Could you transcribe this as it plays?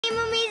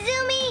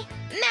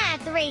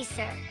with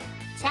Racer.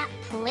 Tap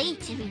play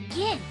to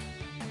begin.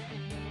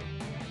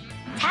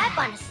 Tap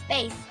on a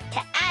space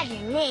to add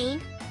your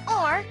name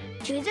or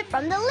choose it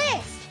from the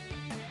list.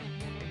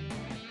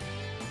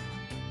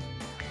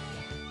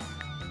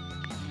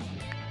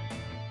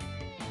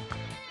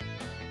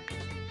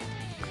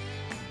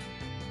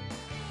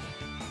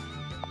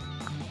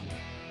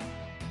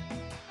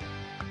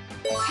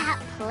 Tap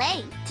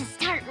play to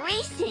start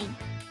racing.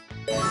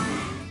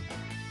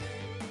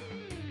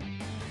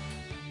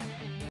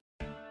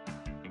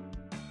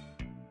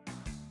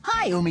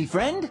 Hi, Umi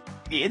friend.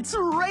 It's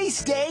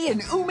race day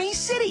in Umi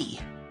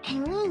City.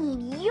 And we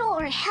need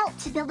your help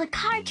to build a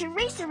car to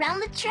race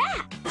around the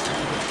track.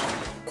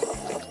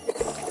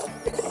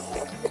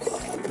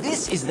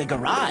 This is the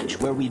garage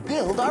where we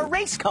build our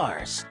race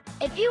cars.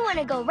 If you want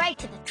to go right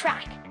to the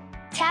track,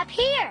 tap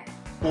here.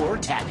 Or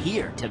tap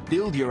here to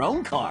build your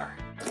own car.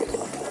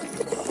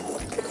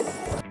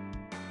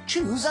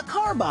 Choose a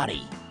car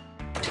body.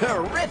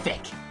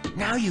 Terrific!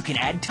 Now you can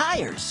add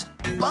tires,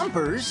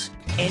 bumpers,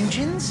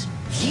 engines,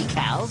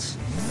 decals,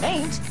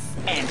 paint,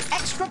 and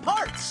extra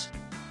parts.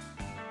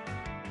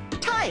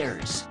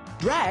 Tires.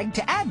 Drag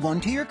to add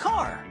one to your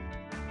car.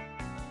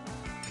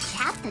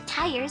 Tap the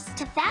tires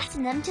to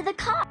fasten them to the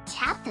car.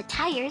 Tap the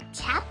tires,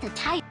 tap the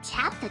tire,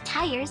 tap the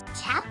tires,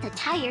 tap the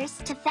tires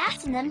to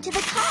fasten them to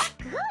the car.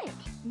 Good.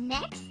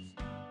 Next,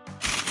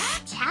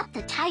 tap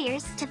the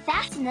tires to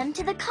fasten them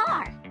to the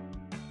car.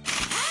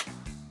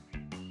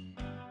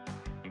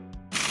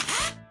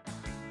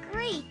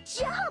 Great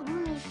job,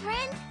 my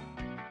friend.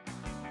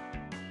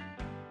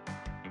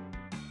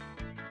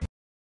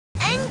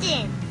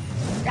 Engine.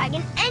 Drag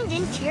an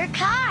engine to your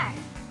car.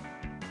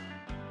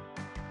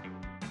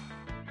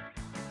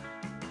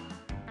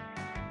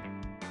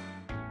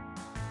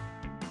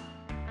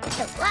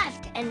 Tilt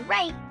left and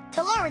right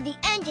to lower the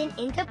engine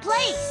into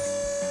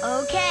place.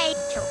 Okay,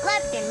 tilt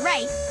left and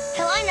right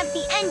to line up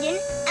the engine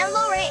and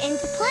lower it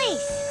into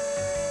place.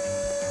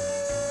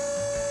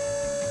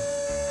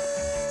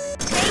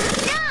 Great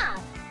job!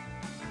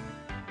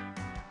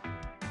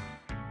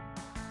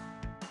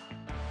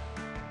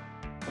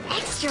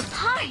 Extra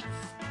parts.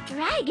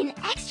 Drag an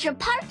extra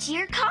part to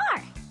your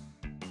car.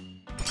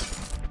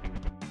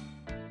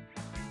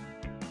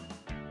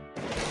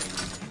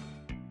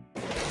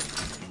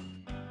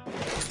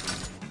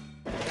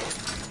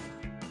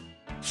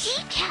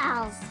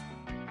 Decals.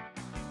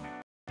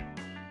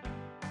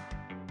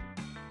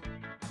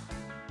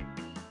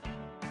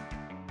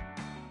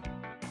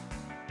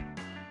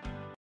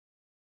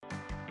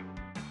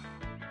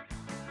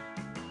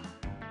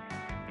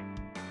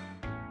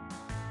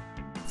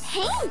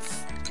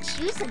 Paints.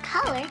 Choose a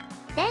color,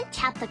 then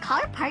tap the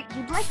car part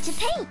you'd like to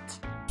paint.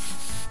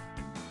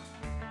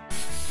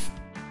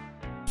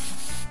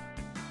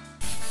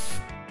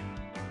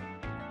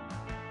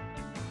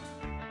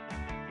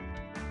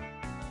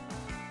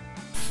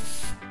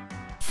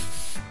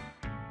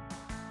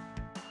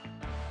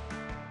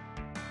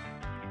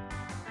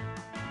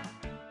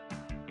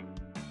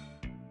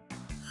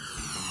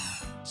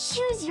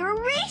 Choose your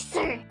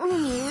racer,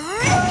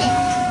 Umiriffic.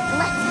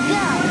 Let's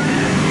go!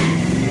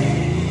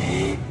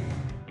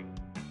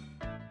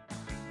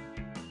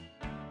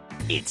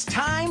 It's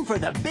time for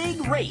the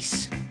big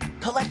race.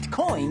 Collect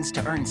coins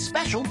to earn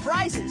special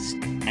prizes.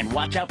 And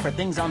watch out for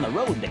things on the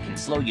road that can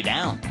slow you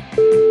down.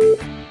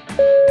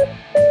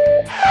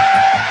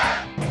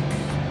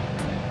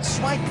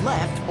 Swipe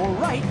left or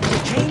right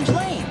to change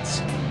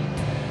lanes.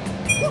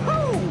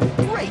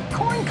 Woohoo! Great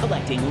coin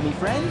collecting, Umi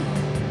friend.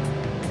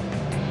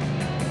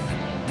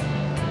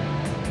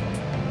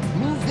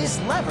 Move this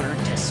lever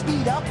to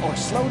speed up or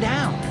slow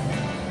down.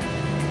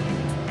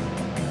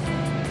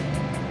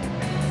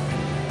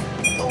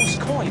 Those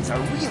coins are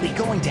really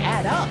going to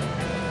add up.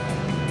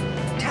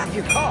 Tap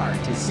your car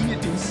to see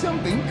it do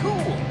something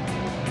cool.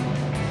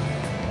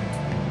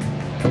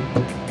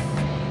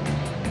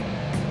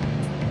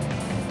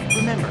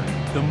 Remember,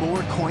 the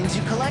more coins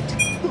you collect,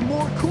 the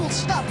more cool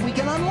stuff we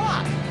can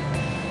unlock.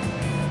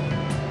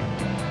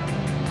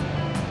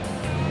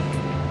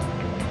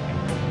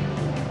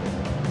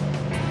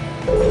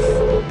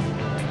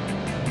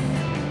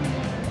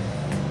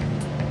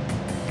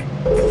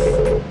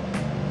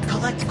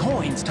 Collect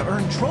coins to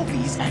earn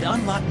trophies and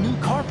unlock new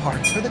car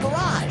parts for the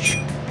garage.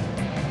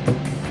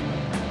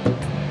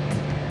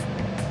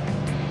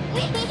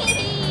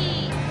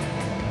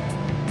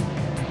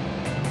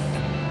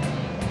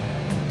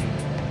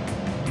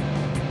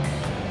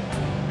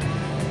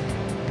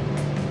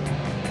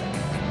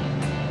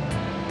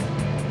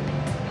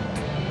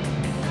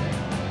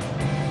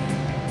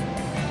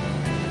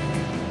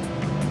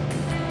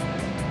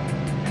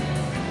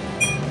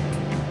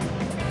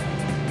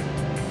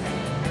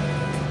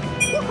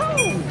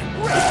 Woohoo!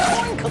 Great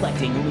coin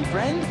collecting, Umi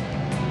friend.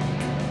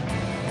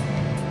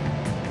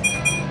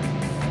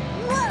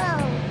 Whoa!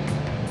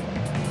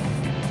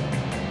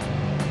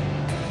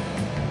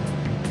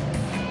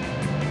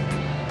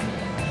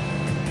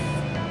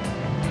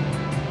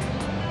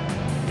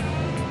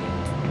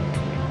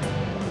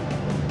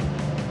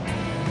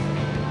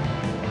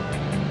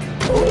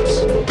 Oops,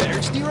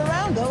 better steer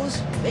around those.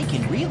 they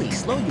can really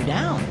slow you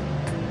down.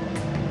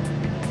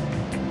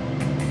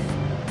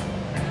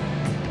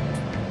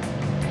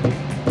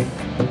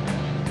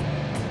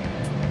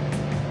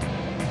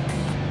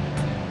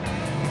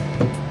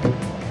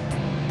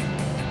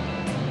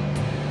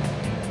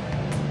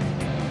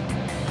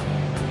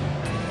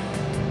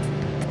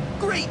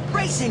 Great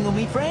racing,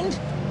 Umi friend!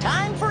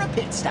 Time for a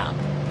pit stop.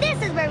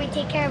 This is where we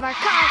take care of our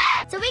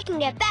car so we can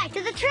get back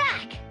to the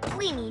track.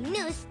 We need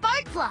new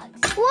spark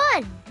plugs.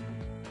 1,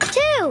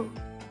 2,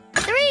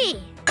 3,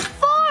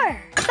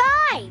 4,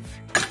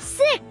 5,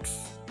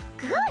 6.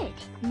 Good.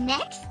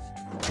 Next,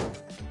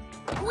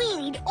 we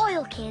need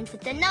oil cans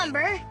with the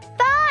number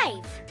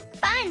 5.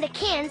 Find the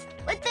cans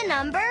with the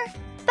number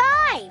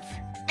 5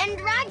 and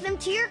drag them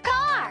to your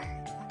car.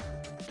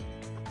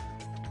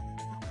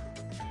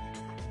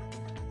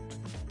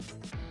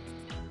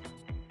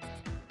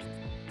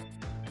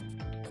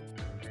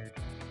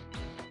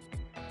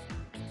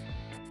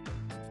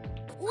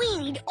 We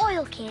need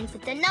oil cans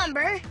with the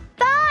number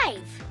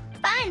 5.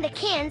 Find the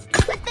cans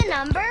with the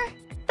number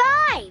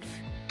 5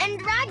 and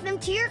drag them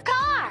to your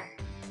car.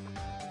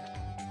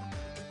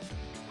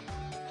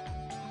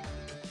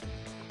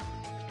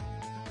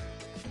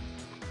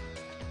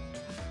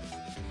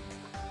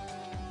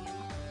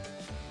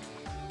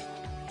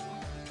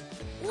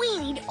 We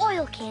need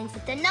oil cans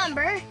with the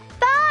number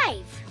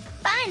 5.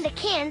 Find the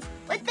cans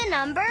with the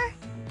number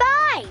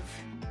 5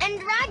 and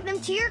drag them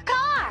to your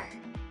car.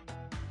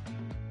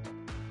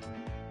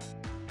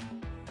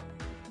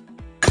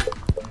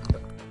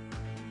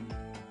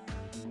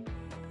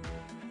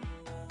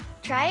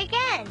 Try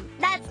again.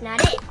 That's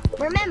not it.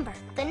 Remember,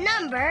 the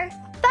number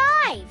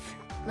 5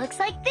 looks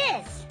like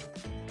this.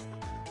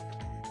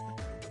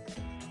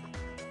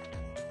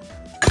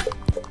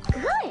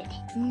 Good.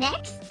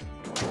 Next,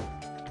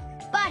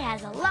 Bud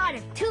has a lot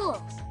of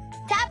tools.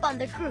 Tap on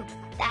the group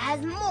that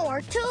has more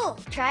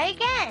tools. Try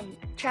again.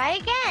 Try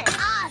again.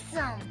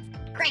 Awesome.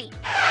 Great.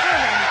 We're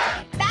ready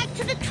to get back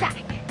to the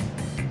track.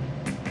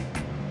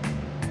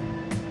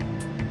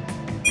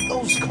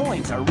 Those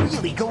coins are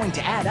really going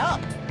to add up.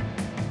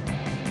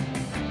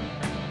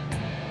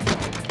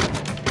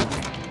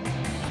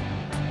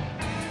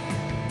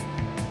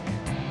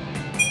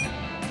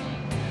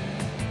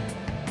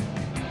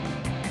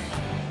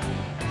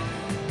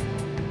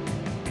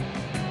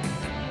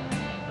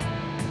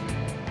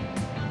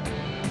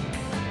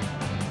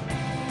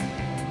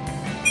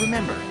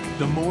 Remember,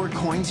 the more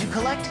coins you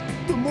collect,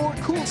 the more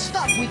cool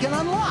stuff we can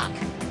unlock.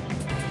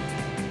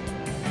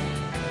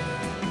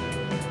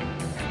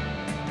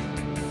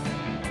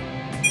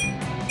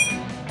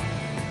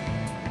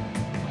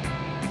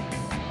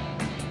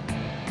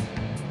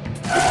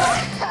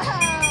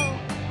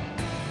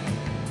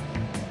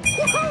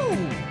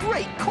 Woohoo!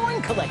 Great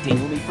coin collecting,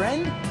 Umi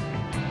friend.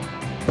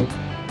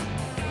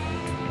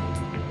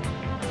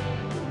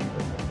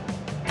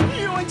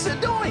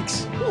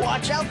 Yoinks-a-doinks!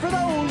 Watch out for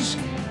those!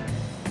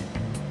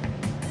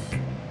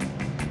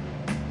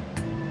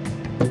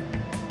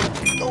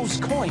 Those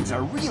coins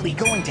are really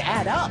going to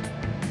add up.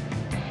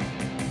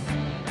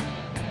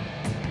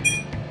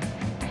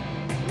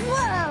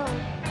 Whoa!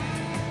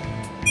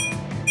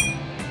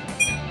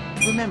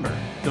 Remember,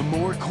 the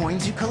more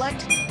coins you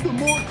collect, the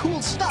more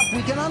cool stuff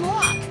we can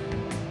unlock.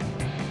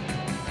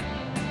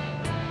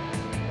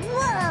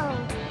 Whoa!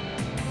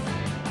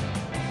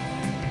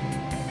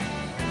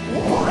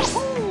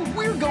 Woohoo!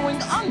 We're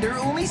going under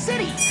Umi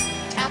City.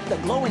 Tap the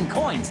glowing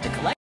coins to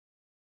collect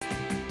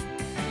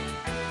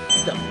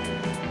them.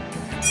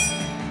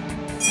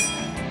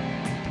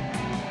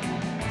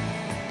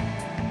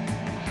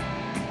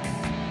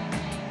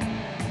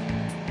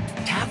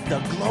 Tap the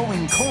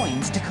glowing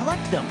coins to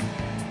collect them.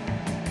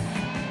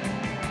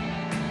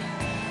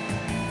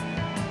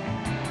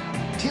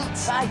 Tilt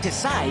side to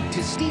side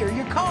to steer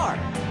your car.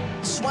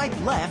 Swipe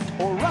left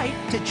or right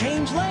to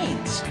change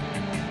lanes.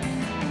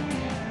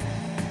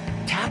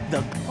 Tap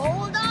the...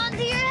 Hold on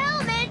to your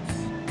helmets!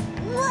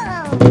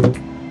 Whoa!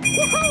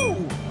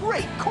 Woohoo!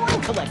 Great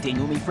coin collecting,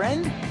 Umi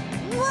friend.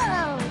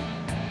 Whoa!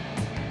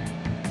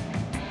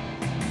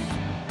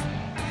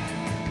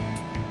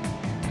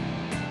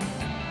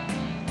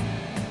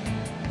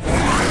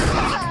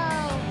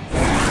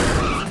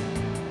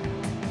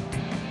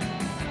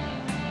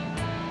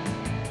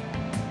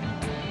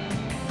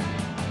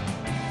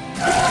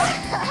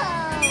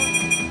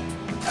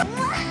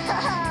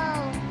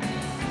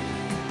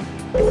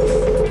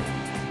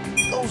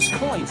 Those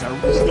coins are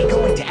really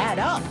going to add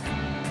up.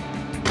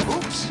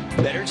 Oops,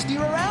 better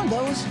steer around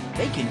those.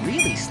 They can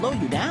really slow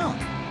you down.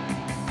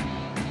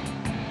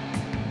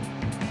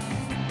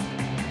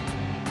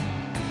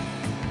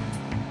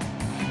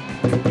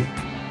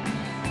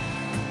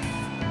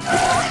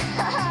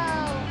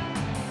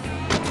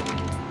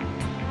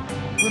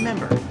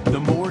 Remember, the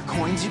more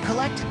coins you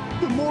collect,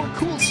 the more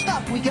cool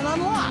stuff we can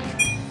unlock.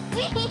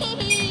 Great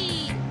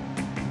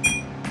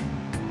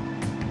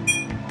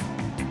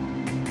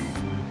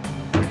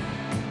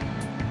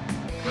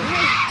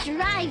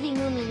driving,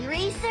 Umi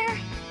Racer!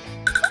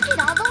 Look at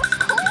all those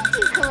coins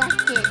you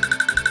collected!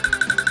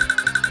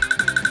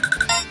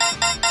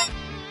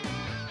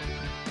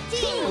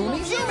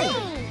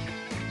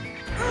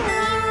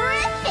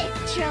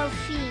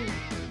 trophy.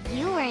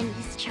 You earned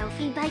this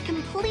trophy by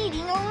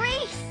completing a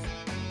race.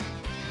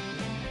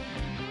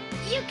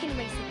 You can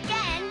race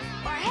again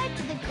or head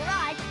to the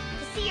garage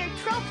to see your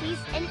trophies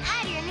and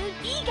add your new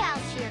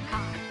decals to your